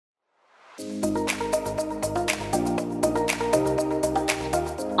I'm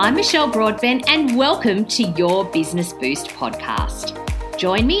Michelle Broadbent and welcome to your Business Boost podcast.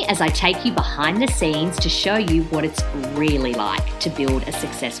 Join me as I take you behind the scenes to show you what it's really like to build a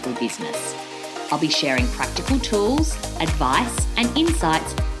successful business. I'll be sharing practical tools, advice, and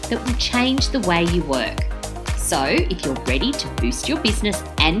insights that will change the way you work. So if you're ready to boost your business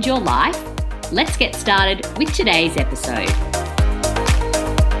and your life, let's get started with today's episode.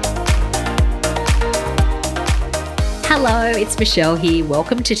 Hello, it's Michelle here.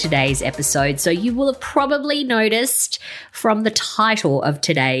 Welcome to today's episode. So you will have probably noticed from the title of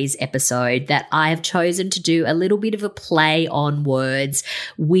today's episode that I have chosen to do a little bit of a play on words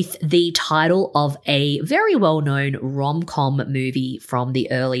with the title of a very well-known rom-com movie from the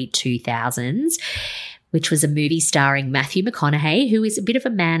early 2000s. Which was a movie starring Matthew McConaughey, who is a bit of a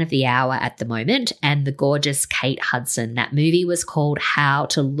man of the hour at the moment, and the gorgeous Kate Hudson. That movie was called How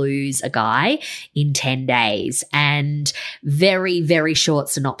to Lose a Guy in 10 Days. And very, very short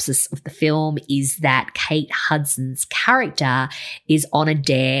synopsis of the film is that Kate Hudson's character is on a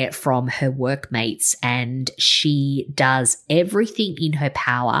dare from her workmates, and she does everything in her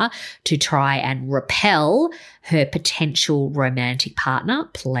power to try and repel her potential romantic partner,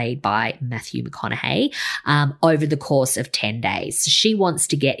 played by Matthew McConaughey, over the course of 10 days. So she wants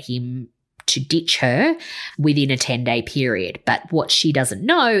to get him to ditch her within a 10-day period. But what she doesn't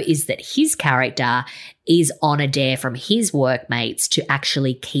know is that his character is on a dare from his workmates to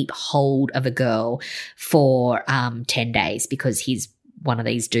actually keep hold of a girl for 10 days because he's one of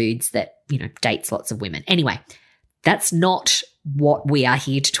these dudes that, dates lots of women. Anyway, that's not what we are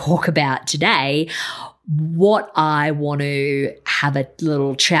here to talk about today. What I want to have a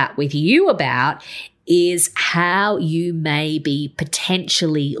little chat with you about is how you may be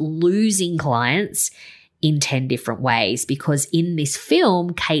potentially losing clients in 10 different ways, because in this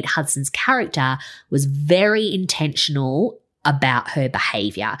film, Kate Hudson's character was very intentional about her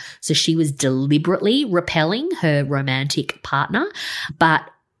behavior. So she was deliberately repelling her romantic partner, but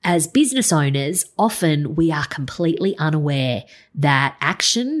as business owners, often we are completely unaware that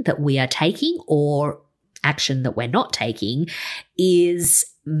action that we are taking or action that we're not taking is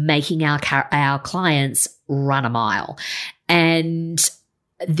making our clients run a mile. And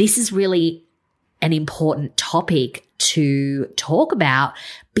this is really an important topic to talk about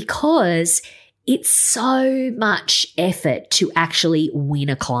because it's so much effort to actually win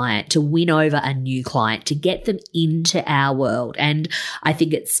a client, to win over a new client, to get them into our world. And I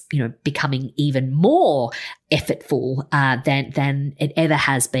think it's, becoming even more effortful than it ever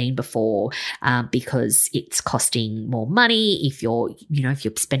has been before, because it's costing more money if you're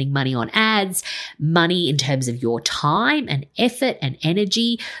spending money on ads, money in terms of your time and effort and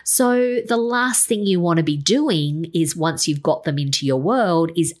energy. So the last thing you want to be doing is, once you've got them into your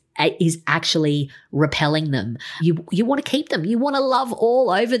world, is actually repelling them. You want to keep them. You want to love all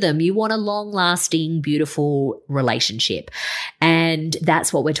over them. You want a long-lasting, beautiful relationship. And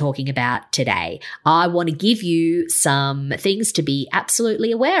that's what we're talking about today. I want to give you some things to be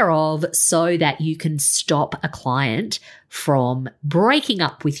absolutely aware of so that you can stop a client from breaking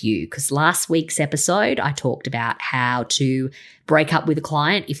up with you. Because last week's episode, I talked about how to break up with a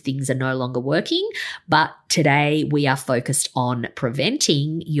client if things are no longer working. But today we are focused on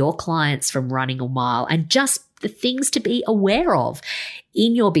preventing your clients from running a mile and just the things to be aware of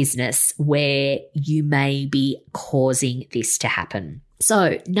in your business where you may be causing this to happen.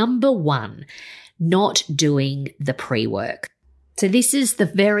 So, number one, not doing the pre-work. So this is the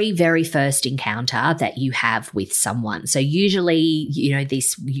very, very first encounter that you have with someone. So usually,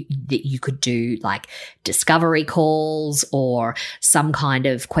 that you could do like discovery calls or some kind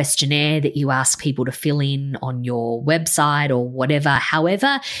of questionnaire that you ask people to fill in on your website or whatever.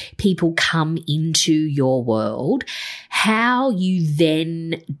 However, people come into your world, how you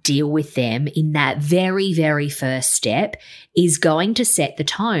then deal with them in that very, very first step is going to set the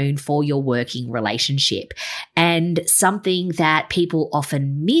tone for your working relationship. And something that people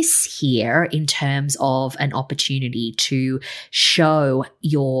often miss here in terms of an opportunity to show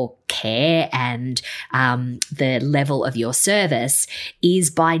your care and the level of your service is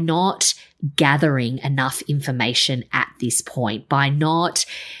by not gathering enough information at this point, by not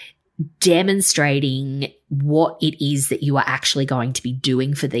demonstrating what it is that you are actually going to be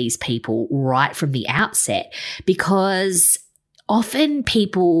doing for these people right from the outset. Because often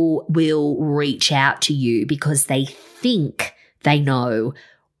people will reach out to you because they think they know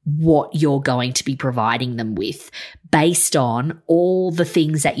what you're going to be providing them with based on all the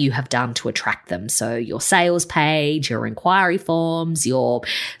things that you have done to attract them. So your sales page, your inquiry forms, your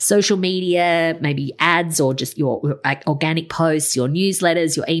social media, maybe ads, or just your organic posts, your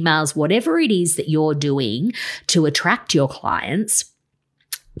newsletters, your emails, whatever it is that you're doing to attract your clients.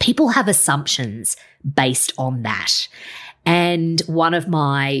 People have assumptions based on that. And one of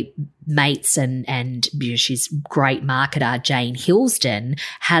my mates and she's a great marketer, Jane Hilsden,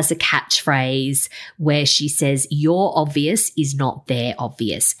 has a catchphrase where she says, your obvious is not their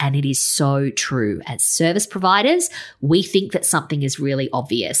obvious. And it is so true. As service providers, we think that something is really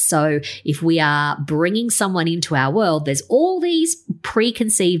obvious. So if we are bringing someone into our world, there's all these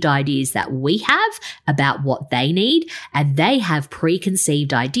preconceived ideas that we have about what they need, and they have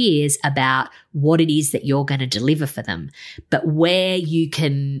preconceived ideas about what it is that you're going to deliver for them. But where you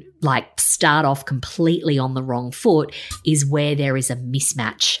can start off completely on the wrong foot is where there is a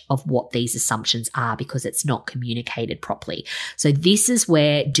mismatch of what these assumptions are, because it's not communicated properly. So this is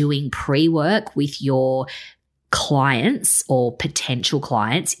where doing pre-work with your clients or potential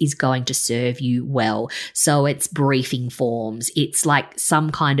clients is going to serve you well. So it's briefing forms. It's like some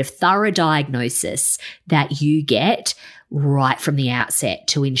kind of thorough diagnosis that you get right from the outset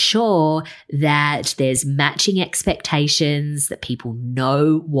to ensure that there's matching expectations, that people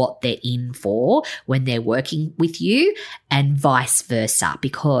know what they're in for when they're working with you, and vice versa,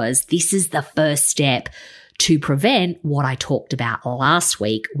 because this is the first step to prevent what I talked about last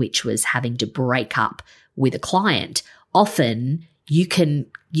week, which was having to break up with a client. Often you can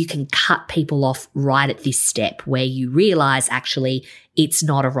cut people off right at this step where you realize actually it's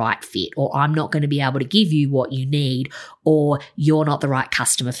not a right fit, or I'm not going to be able to give you what you need, or you're not the right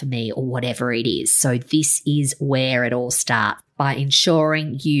customer for me, or whatever it is. So this is where it all starts, by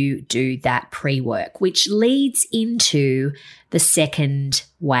ensuring you do that pre-work, which leads into the second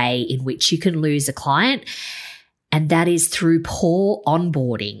way in which you can lose a client. And that is through poor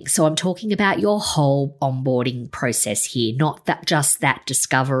onboarding. So I'm talking about your whole onboarding process here, not just that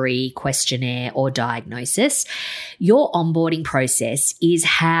discovery questionnaire or diagnosis. Your onboarding process is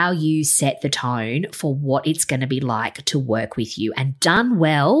how you set the tone for what it's going to be like to work with you. And done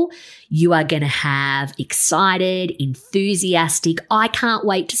well, you are going to have excited, enthusiastic, I can't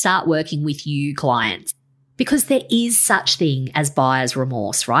wait to start working with you clients. Because there is such thing as buyer's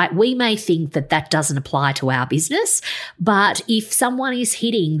remorse, right? We may think that that doesn't apply to our business, but if someone is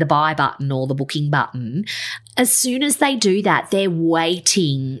hitting the buy button or the booking button, as soon as they do that, they're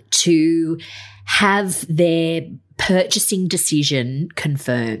waiting to have their purchasing decision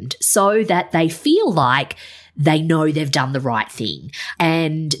confirmed so that they feel like they know they've done the right thing.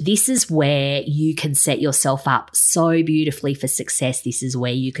 And this is where you can set yourself up so beautifully for success. This is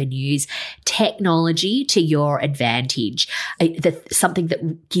where you can use technology to your advantage. Something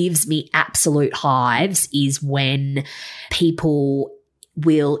that gives me absolute hives is when people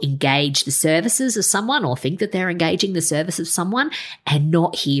will engage the services of someone or think that they're engaging the service of someone and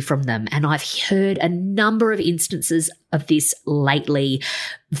not hear from them. And I've heard a number of instances of this lately,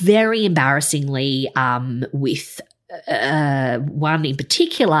 very embarrassingly, with one in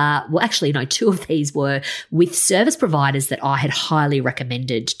particular. Well, actually, no, two of these were with service providers that I had highly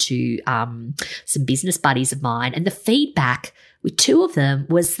recommended to some business buddies of mine. And the feedback with two of them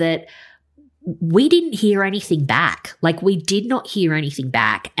was that we didn't hear anything back. We did not hear anything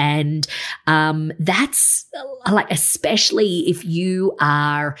back. And that's especially if you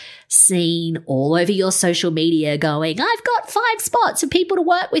are seen all over your social media going, I've got 5 spots for people to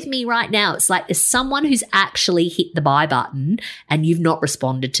work with me right now. It's like there's someone who's actually hit the buy button and you've not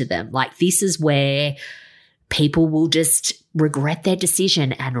responded to them. This is where people will just regret their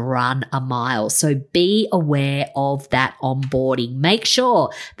decision and run a mile. So be aware of that onboarding. Make sure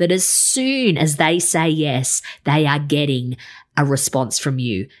that as soon as they say yes, they are getting a response from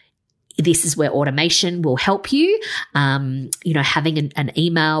you. This is where automation will help you. Having an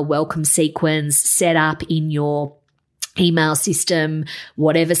email welcome sequence set up in your email system,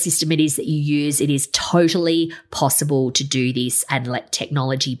 whatever system it is that you use, it is totally possible to do this and let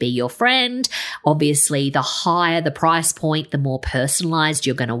technology be your friend. Obviously, the higher the price point, the more personalized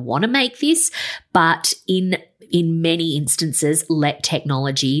you're going to want to make this. But in many instances, let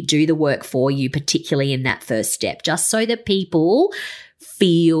technology do the work for you, particularly in that first step, just so that people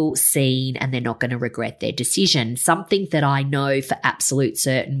feel seen and they're not going to regret their decision. Something that I know for absolute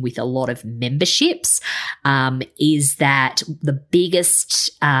certain with a lot of memberships is that the biggest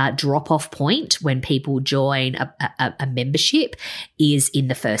drop-off point when people join a membership is in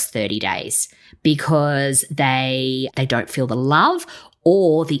the first 30 days because they don't feel the love,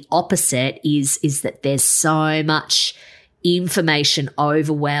 or the opposite is that there's so much information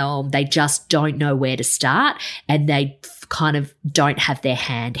overwhelm. They just don't know where to start, and they kind of don't have their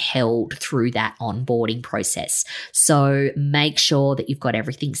hand held through that onboarding process. So make sure that you've got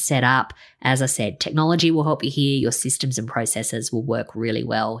everything set up. As I said, technology will help you here. Your systems and processes will work really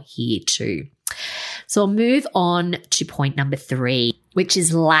well here too. So I'll move on to point number 3, which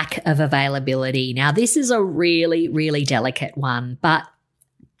is lack of availability. Now, this is a really, really delicate one, but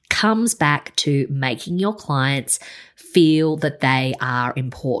comes back to making your clients feel that they are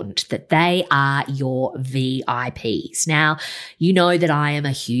important, that they are your VIPs. Now, you know that I am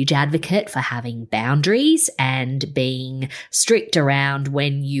a huge advocate for having boundaries and being strict around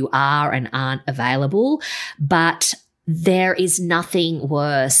when you are and aren't available, but there is nothing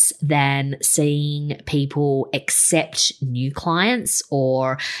worse than seeing people accept new clients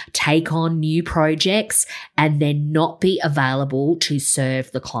or take on new projects and then not be available to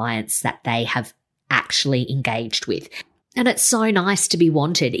serve the clients that they have actually engaged with. And it's so nice to be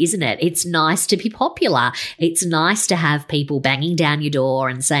wanted, isn't it? It's nice to be popular. It's nice to have people banging down your door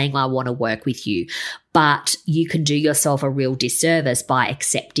and saying, I want to work with you. But you can do yourself a real disservice by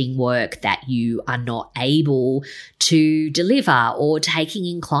accepting work that you are not able to deliver, or taking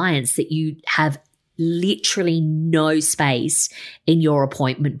in clients that you have literally no space in your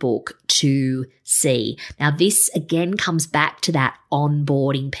appointment book to see. Now, this again comes back to that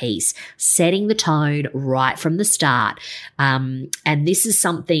onboarding piece, setting the tone right from the start. And this is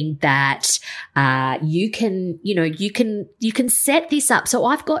something that you can set this up. So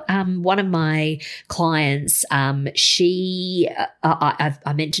I've got one of my clients. I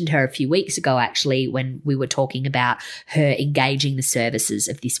mentioned her a few weeks ago, actually, when we were talking about her engaging the services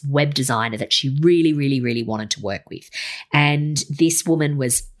of this web designer that she really, really, really wanted to work with. And this woman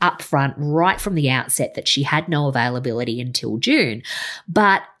was upfront right from the outset that she had no availability until June.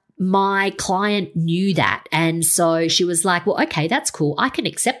 But my client knew that. And so she was like, well, okay, that's cool. I can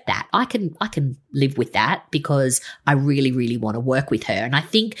accept that. I can live with that because I really, really want to work with her. And I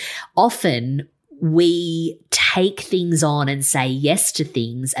think often we take things on and say yes to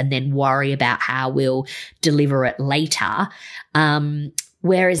things and then worry about how we'll deliver it later.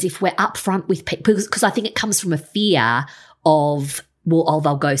 Whereas if we're upfront with people, because I think it comes from a fear of, well,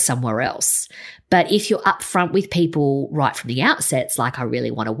 they'll go somewhere else. But if you're upfront with people right from the outset, it's like, I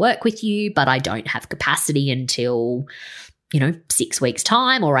really want to work with you, but I don't have capacity until, 6 weeks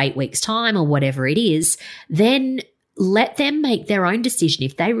time or 8 weeks time or whatever it is, then let them make their own decision.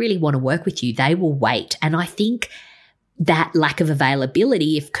 If they really want to work with you, they will wait. And I think that lack of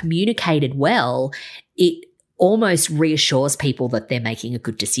availability, if communicated well, it almost reassures people that they're making a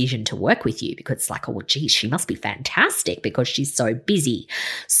good decision to work with you, because it's like, oh, well, geez, she must be fantastic because she's so busy.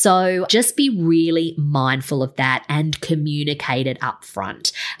 So just be really mindful of that and communicate it up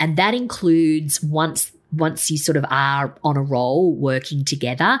front. And that includes once you sort of are on a roll working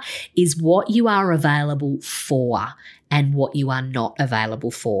together, is what you are available for and what you are not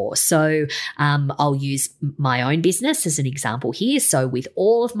available for. So I'll use my own business as an example here. So with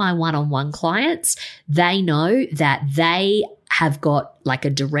all of my one-on-one clients, they know that they have got like a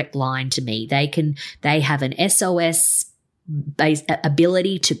direct line to me. They have an SOS based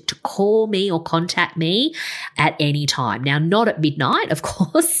ability to call me or contact me at any time. Now, not at midnight, of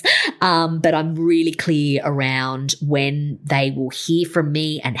course, but I'm really clear around when they will hear from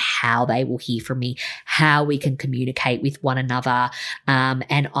me and how they will hear from me, how we can communicate with one another.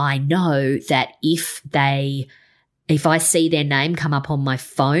 And I know that if I see their name come up on my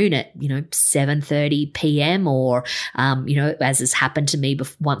phone at, 7:30 p.m. or, as has happened to me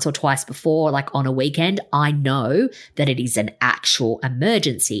once or twice before, like on a weekend, I know that it is an actual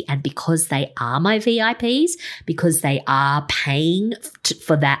emergency. And because they are my VIPs, because they are paying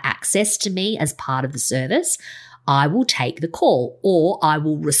for that access to me as part of the service, I will take the call, or I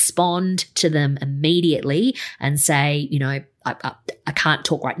will respond to them immediately and say, I can't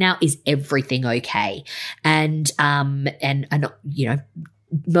talk right now. Is everything okay? And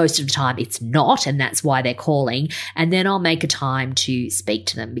most of the time it's not, and that's why they're calling. And then I'll make a time to speak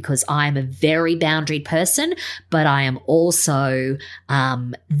to them, because I am a very boundaried person, but I am also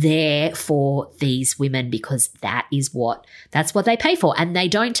there for these women because that's what they pay for, and they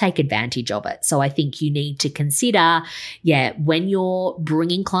don't take advantage of it. So I think you need to consider, when you're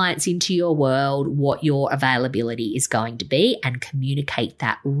bringing clients into your world, what your availability is going to be, and communicate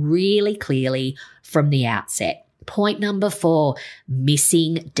that really clearly from the outset. Point number 4,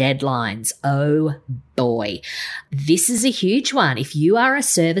 missing deadlines. Oh boy, this is a huge one. If you are a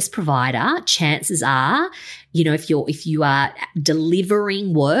service provider, chances are, if you are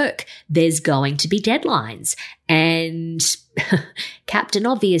delivering work, there's going to be deadlines. And Captain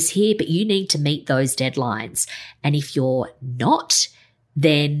Obvious here, but you need to meet those deadlines. And if you're not,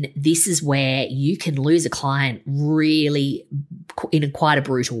 then this is where you can lose a client really in quite a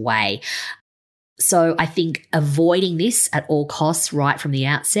brutal way. So I think avoiding this at all costs right from the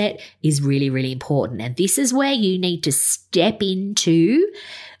outset is really, really important. And this is where you need to step into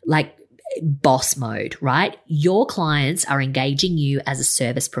boss mode, right? Your clients are engaging you as a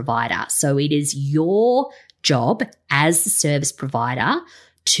service provider. So it is your job as the service provider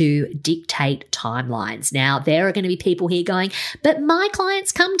to dictate timelines. Now, there are going to be people here going, but my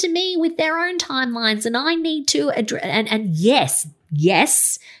clients come to me with their own timelines and I need to address, and yes,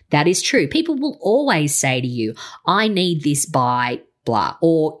 that is true. People will always say to you, I need this by blah,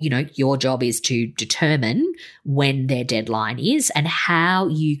 or, your job is to determine when their deadline is and how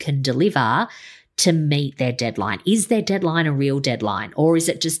you can deliver to meet their deadline. Is their deadline a real deadline, or is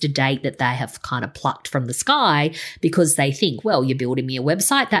it just a date that they have kind of plucked from the sky because they think, well, you're building me a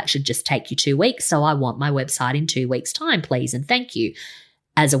website, that should just take you 2 weeks, so I want my website in 2 weeks' time, please and thank you.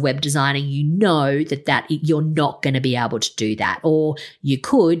 As a web designer, you know that you're not going to be able to do that, or you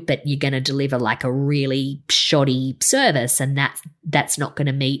could, but you're going to deliver like a really shoddy service, and that's not going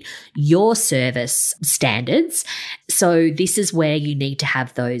to meet your service standards. So this is where you need to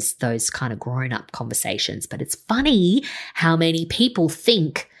have those kind of grown-up conversations. But it's funny how many people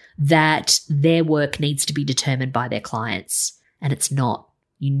think that their work needs to be determined by their clients, and it's not.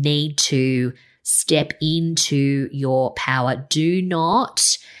 You need to step into your power. Do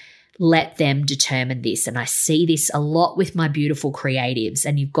not let them determine this. And I see this a lot with my beautiful creatives.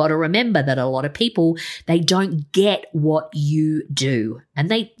 And you've got to remember that a lot of people, they don't get what you do. And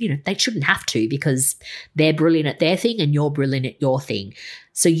they shouldn't have to, because they're brilliant at their thing and you're brilliant at your thing.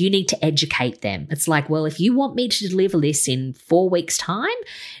 So you need to educate them. It's like, well, if you want me to deliver this in 4 weeks' time,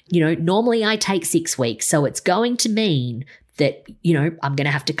 normally I take 6 weeks. So it's going to mean that, I'm going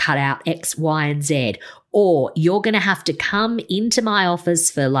to have to cut out X, Y, and Z, or you're going to have to come into my office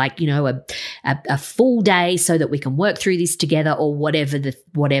for a full day so that we can work through this together, or whatever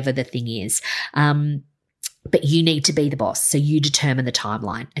the thing is. But you need to be the boss. So you determine the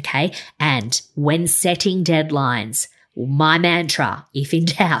timeline. Okay. And when setting deadlines, my mantra, if in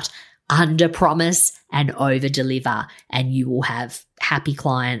doubt, under promise and over deliver, and you will have happy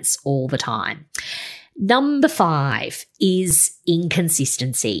clients all the time. Number 5 is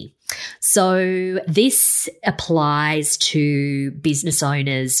inconsistency. So this applies to business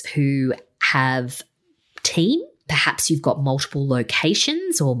owners who have team. Perhaps you've got multiple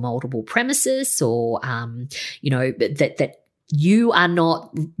locations or multiple premises, or, that you are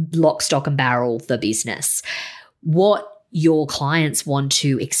not lock, stock and barrel the business. What your clients want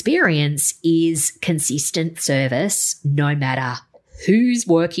to experience is consistent service, no matter who's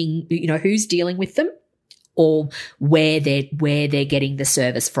working, who's dealing with them, or where they're getting the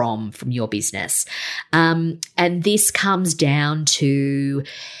service from your business. And this comes down to,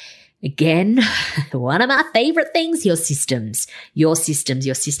 again, one of my favorite things, your systems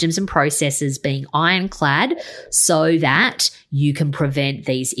and processes being ironclad so that you can prevent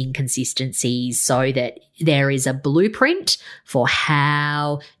these inconsistencies, so that there is a blueprint for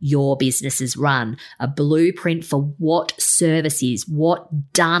how your business is run, a blueprint for what service is,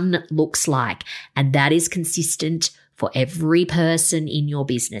 what done looks like, and that is consistent for every person in your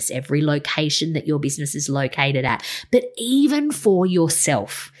business, every location that your business is located at, but even for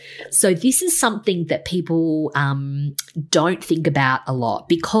yourself. So this is something that people don't think about a lot,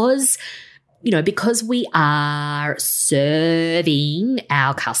 because we are serving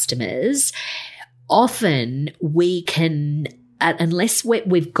our customers. Often we can, unless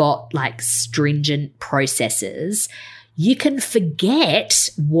we've got like stringent processes, you can forget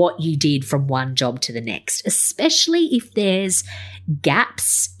what you did from one job to the next, especially if there's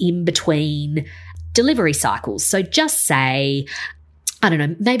gaps in between delivery cycles. So just say, I don't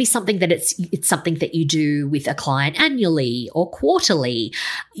know, maybe something that it's something that you do with a client annually or quarterly.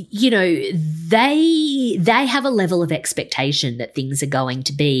 They have a level of expectation that things are going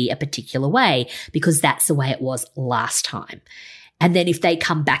to be a particular way because that's the way it was last time. And then if they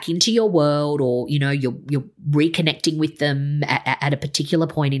come back into your world, or, you're reconnecting with them at a particular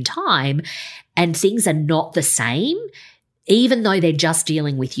point in time and things are not the same, even though they're just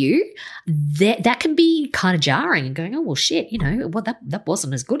dealing with you, that can be kind of jarring and going, oh, well, shit, that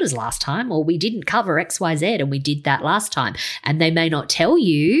wasn't as good as last time, or we didn't cover X, Y, Z and we did that last time. And they may not tell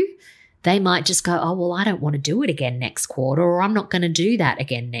you they might just go, oh, well, I don't want to do it again next quarter, or I'm not going to do that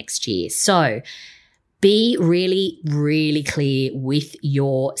again next year. So be really, really clear with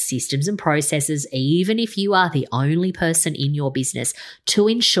your systems and processes, even if you are the only person in your business, to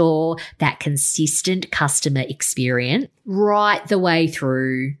ensure that consistent customer experience right the way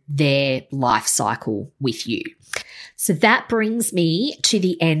through their life cycle with you. So that brings me to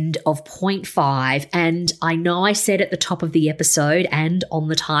the end of point 5. And I know I said at the top of the episode and on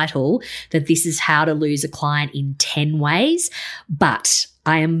the title that this is how to lose a client in 10 ways, but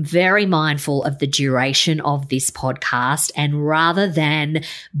I am very mindful of the duration of this podcast, and rather than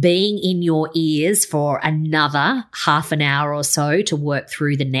being in your ears for another half an hour or so to work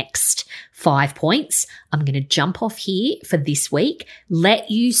through the next 5 points, I'm going to jump off here for this week,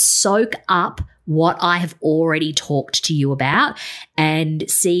 let you soak up what I have already talked to you about, and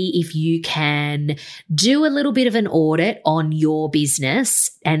see if you can do a little bit of an audit on your business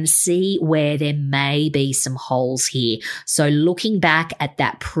and see where there may be some holes here. So looking back at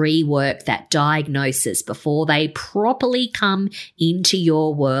that pre-work, that diagnosis before they properly come into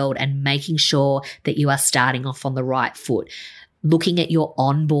your world, and making sure that you are starting off on the right foot. Looking at your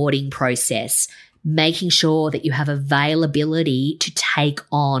onboarding process, making sure that you have availability to take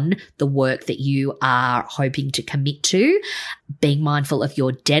on the work that you are hoping to commit to, being mindful of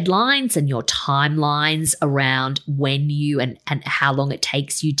your deadlines and your timelines around when you and how long it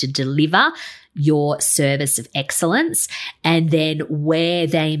takes you to deliver your service of excellence, and then where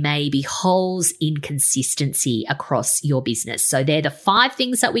they may be holes in consistency across your business. So they're the 5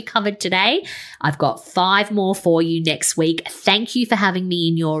 things that we covered today. I've got 5 more for you next week. Thank you for having me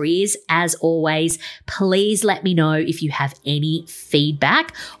in your ears. As always, please let me know if you have any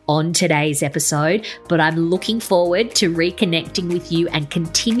feedback on today's episode, but I'm looking forward to reconnecting with you and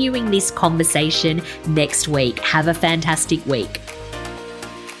continuing this conversation next week. Have a fantastic week.